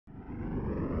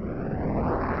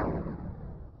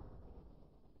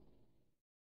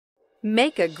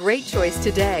Make a great choice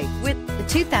today with the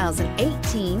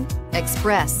 2018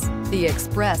 Express. The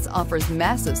Express offers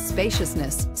massive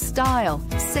spaciousness, style,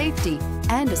 safety,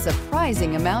 and a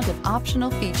surprising amount of optional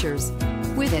features.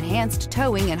 With enhanced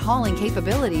towing and hauling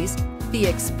capabilities, the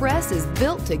Express is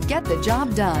built to get the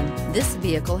job done. This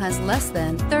vehicle has less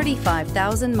than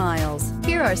 35,000 miles.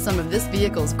 Here are some of this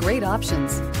vehicle's great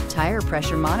options: tire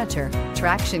pressure monitor,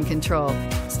 traction control,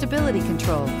 stability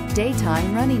control,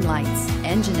 daytime running lights,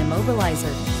 engine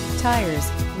immobilizer, tires,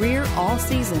 rear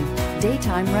all-season,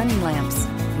 daytime running lamps,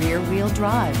 rear-wheel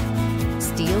drive,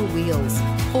 steel wheels,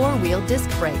 four-wheel disc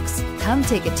brakes. Come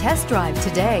take a test drive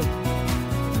today.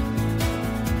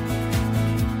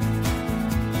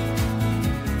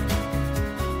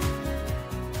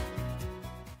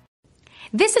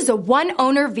 This is a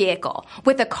one-owner vehicle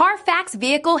with a Carfax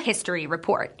Vehicle History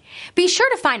Report. Be sure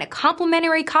to find a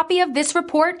complimentary copy of this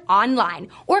report online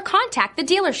or contact the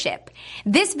dealership.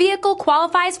 This vehicle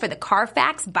qualifies for the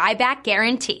Carfax Buyback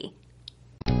Guarantee.